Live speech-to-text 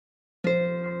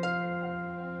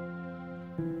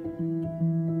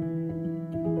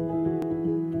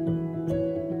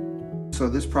So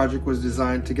this project was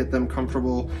designed to get them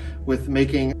comfortable with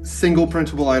making single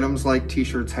printable items like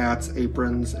t-shirts, hats,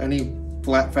 aprons, any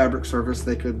flat fabric surface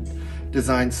they could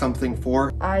design something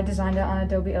for. I designed it on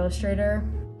Adobe Illustrator.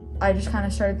 I just kind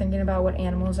of started thinking about what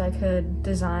animals I could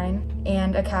design,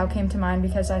 and a cow came to mind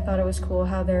because I thought it was cool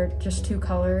how they're just two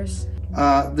colors.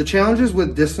 The challenges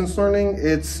with distance learning,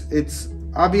 it's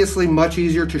obviously much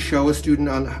easier to show a student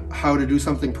on how to do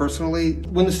something personally.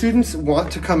 When the students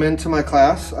want to come into my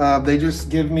class, they just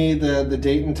give me the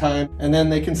date and time, and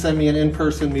then they can send me an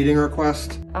in-person meeting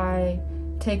request. I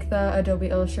take the Adobe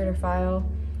Illustrator file,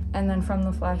 and then from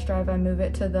the flash drive I move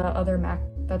it to the other Mac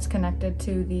that's connected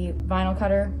to the vinyl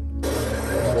cutter.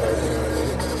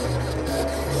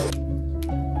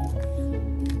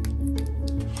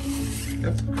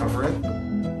 Yep, cover it.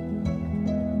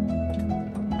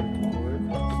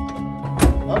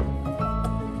 Up.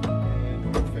 And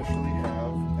you officially have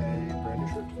a brand new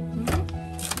shirt.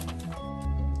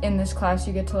 In this class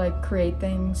you get to create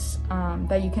things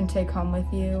that you can take home with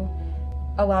you.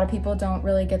 A lot of people don't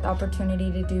really get the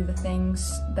opportunity to do the things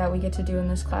that we get to do in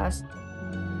this class.